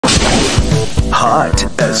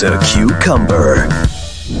hot as a cucumber.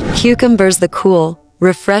 Cucumbers, the cool,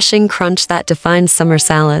 refreshing crunch that defines summer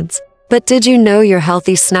salads. But did you know your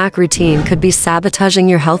healthy snack routine could be sabotaging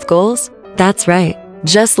your health goals? That's right.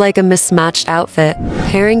 Just like a mismatched outfit,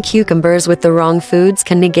 pairing cucumbers with the wrong foods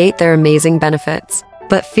can negate their amazing benefits.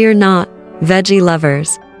 But fear not, veggie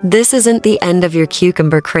lovers. This isn't the end of your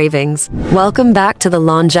cucumber cravings. Welcome back to the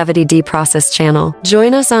Longevity Deprocessed channel.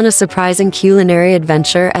 Join us on a surprising culinary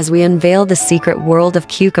adventure as we unveil the secret world of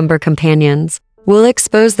cucumber companions. We'll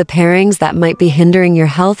expose the pairings that might be hindering your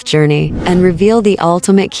health journey and reveal the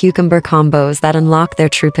ultimate cucumber combos that unlock their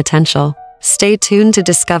true potential. Stay tuned to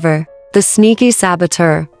discover the sneaky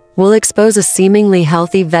saboteur. We'll expose a seemingly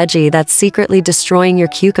healthy veggie that's secretly destroying your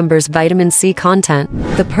cucumber's vitamin C content.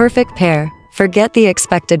 The perfect pair. Forget the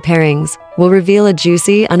expected pairings. We'll reveal a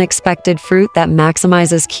juicy, unexpected fruit that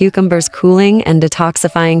maximizes cucumber's cooling and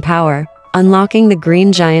detoxifying power, unlocking the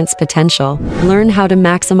green giant's potential. Learn how to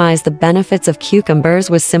maximize the benefits of cucumbers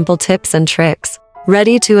with simple tips and tricks.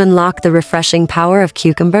 Ready to unlock the refreshing power of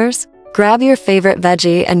cucumbers? Grab your favorite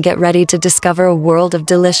veggie and get ready to discover a world of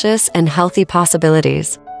delicious and healthy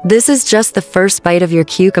possibilities. This is just the first bite of your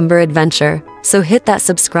cucumber adventure, so hit that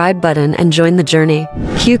subscribe button and join the journey.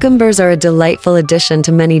 Cucumbers are a delightful addition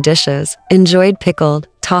to many dishes, enjoyed pickled,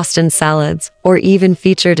 tossed in salads, or even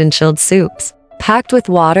featured in chilled soups. Packed with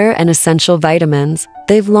water and essential vitamins,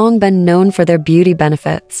 they've long been known for their beauty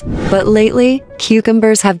benefits. But lately,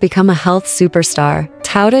 cucumbers have become a health superstar,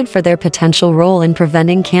 touted for their potential role in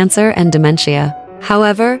preventing cancer and dementia.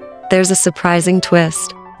 However, there's a surprising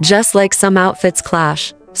twist. Just like some outfits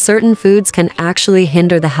clash, certain foods can actually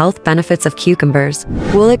hinder the health benefits of cucumbers.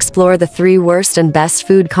 We'll explore the 3 worst and best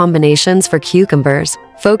food combinations for cucumbers,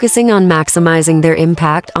 focusing on maximizing their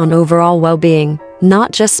impact on overall well-being,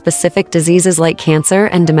 not just specific diseases like cancer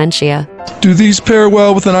and dementia. Do these pair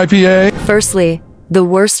well with an IPA? Firstly, the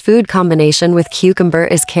worst food combination with cucumber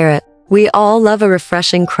is carrot. We all love a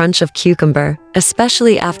refreshing crunch of cucumber,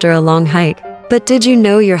 especially after a long hike. But did you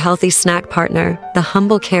know your healthy snack partner, the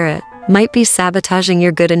humble carrot, might be sabotaging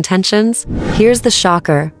your good intentions? Here's the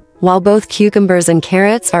shocker. While both cucumbers and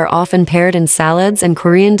carrots are often paired in salads and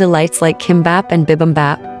Korean delights like kimbap and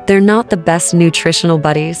bibimbap, they're not the best nutritional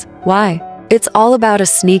buddies. Why? It's all about a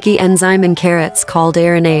sneaky enzyme in carrots called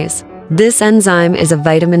aronase. This enzyme is a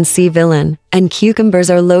vitamin C villain, and cucumbers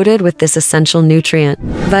are loaded with this essential nutrient.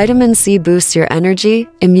 Vitamin C boosts your energy,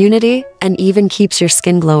 immunity, and even keeps your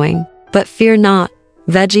skin glowing. But fear not,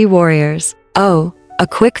 veggie warriors. Oh, a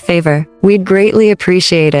quick favor. We'd greatly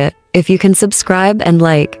appreciate it if you can subscribe and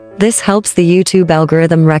like. This helps the YouTube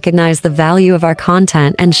algorithm recognize the value of our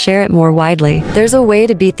content and share it more widely. There's a way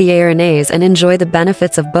to beat the aronase and enjoy the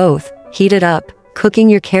benefits of both. Heat it up. Cooking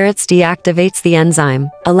your carrots deactivates the enzyme,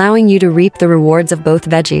 allowing you to reap the rewards of both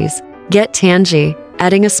veggies. Get tangy.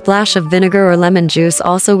 Adding a splash of vinegar or lemon juice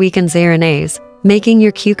also weakens aronase, making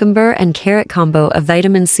your cucumber and carrot combo a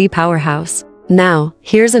vitamin C powerhouse. Now,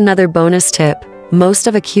 here's another bonus tip. Most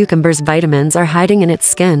of a cucumber's vitamins are hiding in its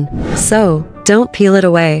skin. So, don't peel it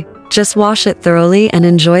away. Just wash it thoroughly and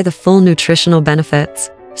enjoy the full nutritional benefits.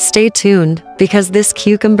 Stay tuned, because this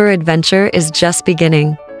cucumber adventure is just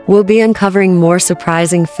beginning. We'll be uncovering more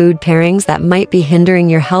surprising food pairings that might be hindering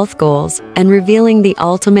your health goals and revealing the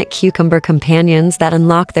ultimate cucumber companions that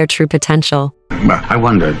unlock their true potential. I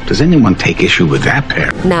wonder, does anyone take issue with that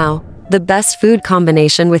pair? Now, the best food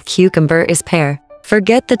combination with cucumber is pear.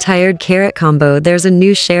 Forget the tired carrot combo. There's a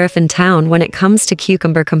new sheriff in town when it comes to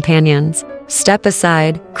cucumber companions. Step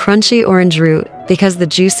aside, crunchy orange root, because the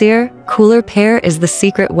juicier, cooler pear is the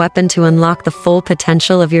secret weapon to unlock the full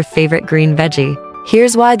potential of your favorite green veggie.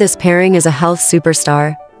 Here's why this pairing is a health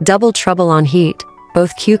superstar. Double trouble on heat.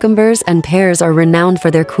 Both cucumbers and pears are renowned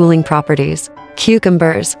for their cooling properties.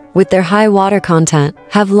 Cucumbers, with their high water content,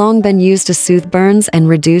 have long been used to soothe burns and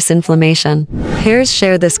reduce inflammation. Pears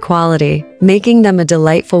share this quality, making them a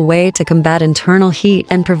delightful way to combat internal heat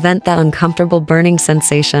and prevent that uncomfortable burning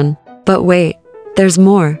sensation. But wait, there's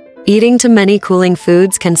more. Eating too many cooling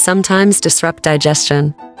foods can sometimes disrupt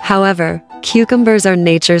digestion. However, cucumbers are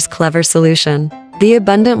nature's clever solution. The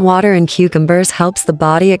abundant water in cucumbers helps the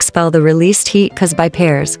body expel the released heat caused by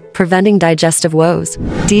pears, preventing digestive woes.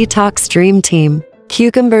 Detox Dream Team.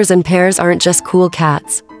 Cucumbers and pears aren't just cool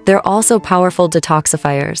cats, they're also powerful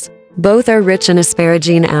detoxifiers. Both are rich in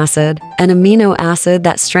asparagine acid, an amino acid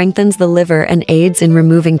that strengthens the liver and aids in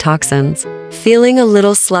removing toxins. Feeling a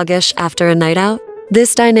little sluggish after a night out?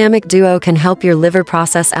 This dynamic duo can help your liver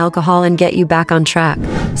process alcohol and get you back on track.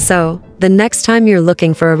 So, the next time you're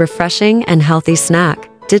looking for a refreshing and healthy snack,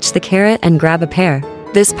 ditch the carrot and grab a pear.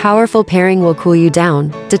 This powerful pairing will cool you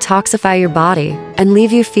down, detoxify your body, and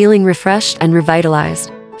leave you feeling refreshed and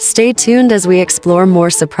revitalized. Stay tuned as we explore more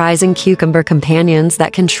surprising cucumber companions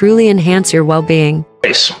that can truly enhance your well-being.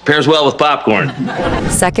 Pairs well with popcorn.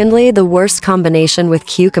 Secondly, the worst combination with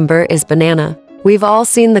cucumber is banana. We've all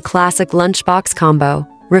seen the classic lunchbox combo,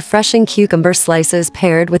 refreshing cucumber slices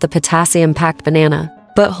paired with a potassium-packed banana.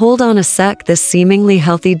 But hold on a sec, this seemingly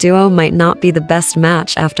healthy duo might not be the best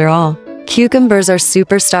match after all. Cucumbers are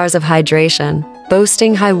superstars of hydration,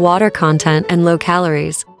 boasting high water content and low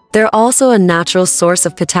calories. They're also a natural source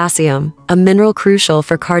of potassium, a mineral crucial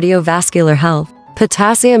for cardiovascular health.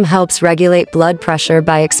 Potassium helps regulate blood pressure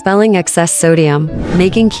by expelling excess sodium,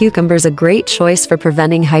 making cucumbers a great choice for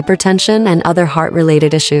preventing hypertension and other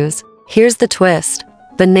heart-related issues. Here's the twist.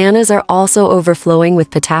 Bananas are also overflowing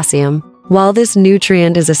with potassium. While this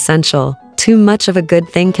nutrient is essential, too much of a good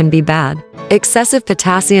thing can be bad. Excessive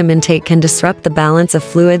potassium intake can disrupt the balance of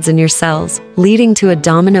fluids in your cells, leading to a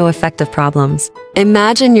domino effect of problems.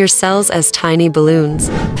 Imagine your cells as tiny balloons.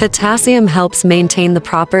 Potassium helps maintain the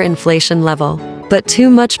proper inflation level, but too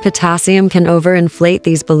much potassium can overinflate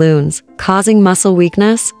these balloons, causing muscle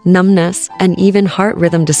weakness, numbness, and even heart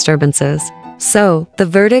rhythm disturbances. So, the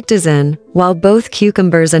verdict is in. While both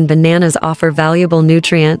cucumbers and bananas offer valuable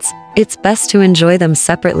nutrients, it's best to enjoy them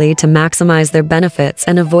separately to maximize their benefits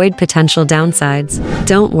and avoid potential downsides.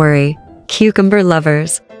 Don't worry, cucumber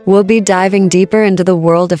lovers. We'll be diving deeper into the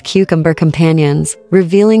world of cucumber companions,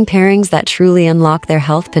 revealing pairings that truly unlock their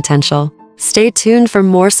health potential. Stay tuned for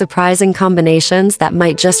more surprising combinations that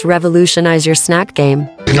might just revolutionize your snack game.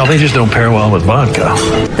 No, they just don't pair well with vodka.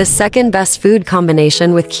 The second best food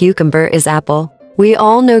combination with cucumber is apple. We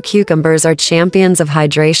all know cucumbers are champions of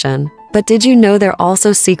hydration, but did you know they're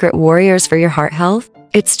also secret warriors for your heart health?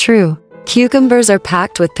 It's true. Cucumbers are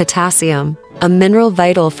packed with potassium, a mineral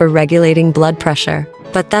vital for regulating blood pressure.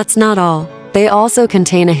 But that's not all. They also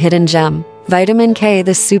contain a hidden gem. Vitamin K,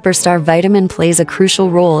 this superstar vitamin, plays a crucial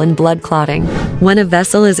role in blood clotting. When a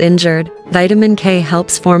vessel is injured, vitamin K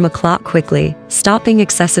helps form a clot quickly, stopping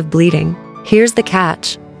excessive bleeding. Here's the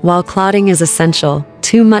catch. While clotting is essential,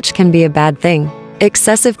 too much can be a bad thing.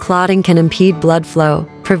 Excessive clotting can impede blood flow,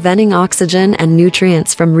 preventing oxygen and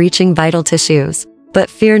nutrients from reaching vital tissues. But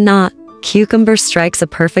fear not, cucumber strikes a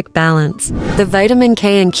perfect balance. The vitamin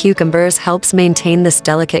K in cucumbers helps maintain this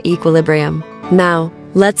delicate equilibrium. Now,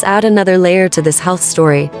 let's add another layer to this health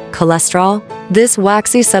story: cholesterol. This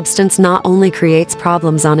waxy substance not only creates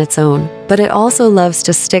problems on its own, but it also loves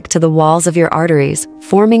to stick to the walls of your arteries,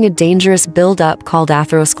 forming a dangerous buildup called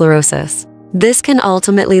atherosclerosis. This can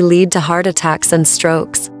ultimately lead to heart attacks and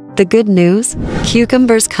strokes. The good news?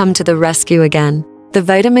 Cucumbers come to the rescue again. The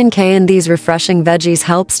vitamin K in these refreshing veggies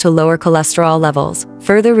helps to lower cholesterol levels,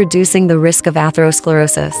 further reducing the risk of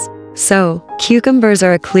atherosclerosis. So, cucumbers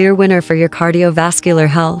are a clear winner for your cardiovascular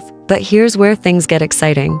health, but here's where things get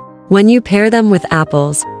exciting. When you pair them with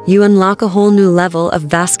apples, you unlock a whole new level of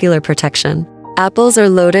vascular protection. Apples are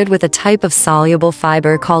loaded with a type of soluble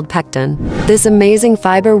fiber called pectin. This amazing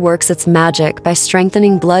fiber works its magic by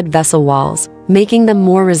strengthening blood vessel walls, making them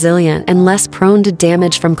more resilient and less prone to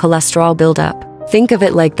damage from cholesterol buildup. Think of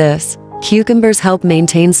it like this. Cucumbers help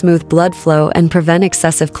maintain smooth blood flow and prevent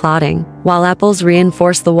excessive clotting, while apples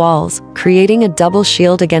reinforce the walls, creating a double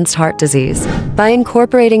shield against heart disease. By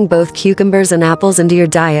incorporating both cucumbers and apples into your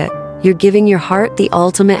diet, you're giving your heart the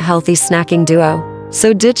ultimate healthy snacking duo.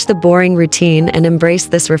 So ditch the boring routine and embrace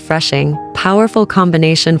this refreshing, powerful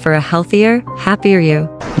combination for a healthier, happier you.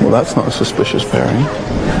 Well, that's not a suspicious pairing.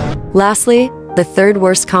 Lastly, the third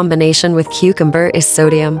worst combination with cucumber is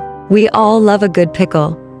sodium. We all love a good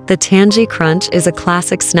pickle. The tangy crunch is a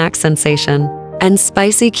classic snack sensation. And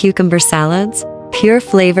spicy cucumber salads? Pure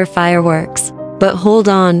flavor fireworks. But hold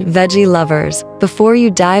on, veggie lovers. Before you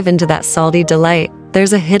dive into that salty delight,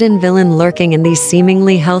 there's a hidden villain lurking in these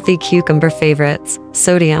seemingly healthy cucumber favorites: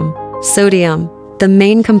 sodium. Sodium, the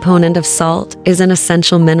main component of salt, is an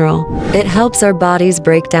essential mineral. It helps our bodies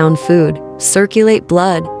break down food, circulate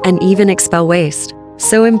blood, and even expel waste.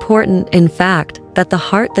 So important, in fact, that the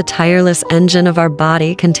heart, the tireless engine of our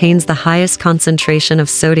body, contains the highest concentration of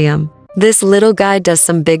sodium. This little guy does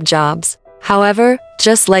some big jobs. However,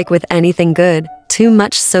 just like with anything good, too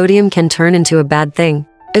much sodium can turn into a bad thing.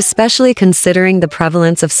 Especially considering the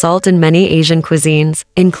prevalence of salt in many Asian cuisines,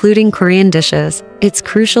 including Korean dishes, it's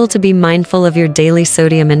crucial to be mindful of your daily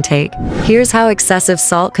sodium intake. Here's how excessive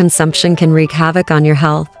salt consumption can wreak havoc on your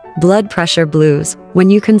health. Blood pressure blues. When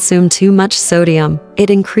you consume too much sodium, it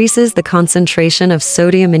increases the concentration of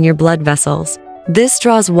sodium in your blood vessels. This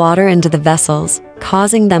draws water into the vessels,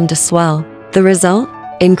 causing them to swell. The result?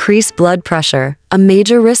 increased blood pressure, a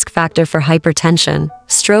major risk factor for hypertension,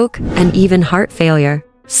 stroke, and even heart failure.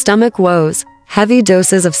 Stomach woes. Heavy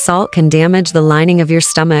doses of salt can damage the lining of your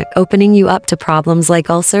stomach, opening you up to problems like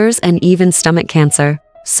ulcers and even stomach cancer.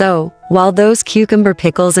 So, while those cucumber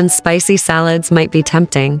pickles and spicy salads might be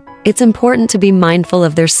tempting, it's important to be mindful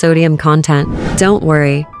of their sodium content. Don't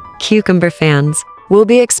worry, cucumber fans. We'll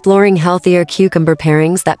be exploring healthier cucumber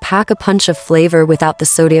pairings that pack a punch of flavor without the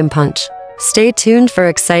sodium punch. Stay tuned for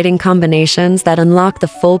exciting combinations that unlock the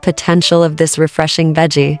full potential of this refreshing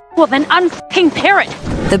veggie. Well, then unfucking pair it!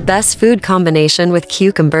 The best food combination with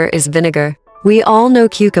cucumber is vinegar. We all know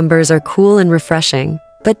cucumbers are cool and refreshing,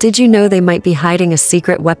 but did you know they might be hiding a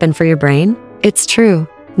secret weapon for your brain? It's true.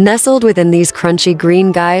 Nestled within these crunchy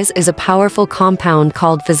green guys is a powerful compound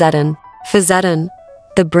called fisetin. Fisetin,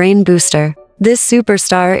 the brain booster. This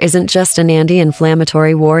superstar isn't just an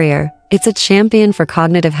anti-inflammatory warrior. It's a champion for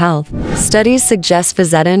cognitive health. Studies suggest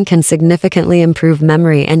fisetin can significantly improve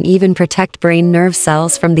memory and even protect brain nerve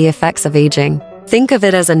cells from the effects of aging. Think of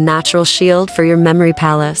it as a natural shield for your memory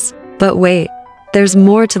palace. But wait, there's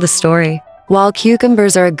more to the story. While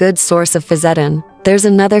cucumbers are a good source of fisetin, there's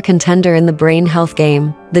another contender in the brain health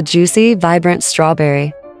game, the juicy, vibrant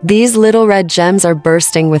strawberry. These little red gems are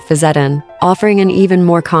bursting with fisetin, offering an even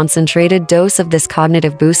more concentrated dose of this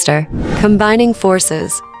cognitive booster. Combining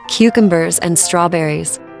forces, cucumbers and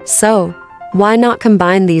strawberries. So, why not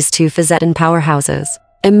combine these two fisetin powerhouses?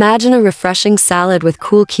 Imagine a refreshing salad with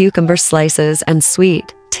cool cucumber slices and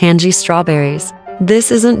sweet, tangy strawberries.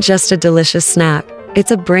 This isn't just a delicious snack,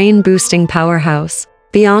 it's a brain-boosting powerhouse.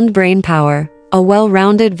 Beyond brain power, a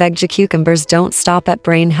well-rounded veggie cucumbers don't stop at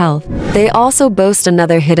brain health. They also boast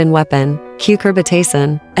another hidden weapon,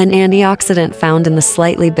 cucurbitacin, an antioxidant found in the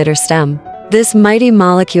slightly bitter stem. This mighty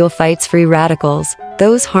molecule fights free radicals,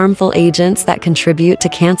 those harmful agents that contribute to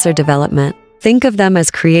cancer development. Think of them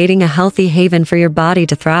as creating a healthy haven for your body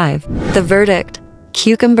to thrive. The verdict: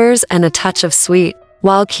 cucumbers and a touch of sweet.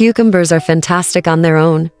 While cucumbers are fantastic on their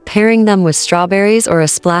own, pairing them with strawberries or a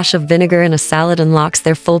splash of vinegar in a salad unlocks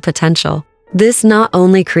their full potential. This not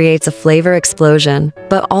only creates a flavor explosion,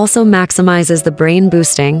 but also maximizes the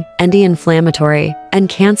brain-boosting, anti-inflammatory, and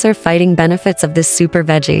cancer-fighting benefits of this super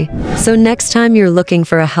veggie. So next time you're looking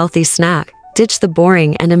for a healthy snack, ditch the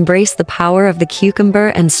boring and embrace the power of the cucumber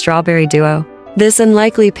and strawberry duo. This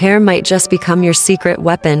unlikely pair might just become your secret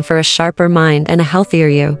weapon for a sharper mind and a healthier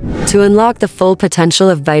you. To unlock the full potential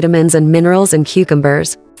of vitamins and minerals in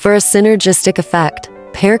cucumbers, for a synergistic effect,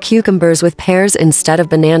 pair cucumbers with pears instead of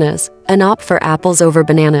bananas, and opt for apples over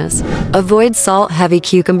bananas. Avoid salt-heavy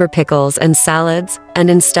cucumber pickles and salads, and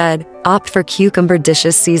instead, opt for cucumber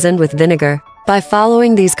dishes seasoned with vinegar. By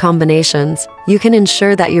following these combinations, you can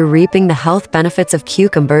ensure that you're reaping the health benefits of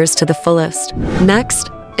cucumbers to the fullest. Next,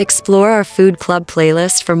 explore our food club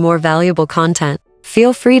playlist for more valuable content.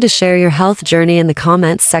 Feel free to share your health journey in the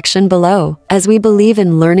comments section below, as we believe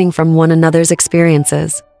in learning from one another's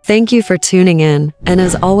experiences. Thank you for tuning in, and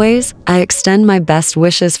as always, I extend my best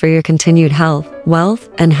wishes for your continued health, wealth,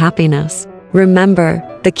 and happiness. Remember,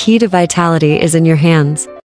 the key to vitality is in your hands.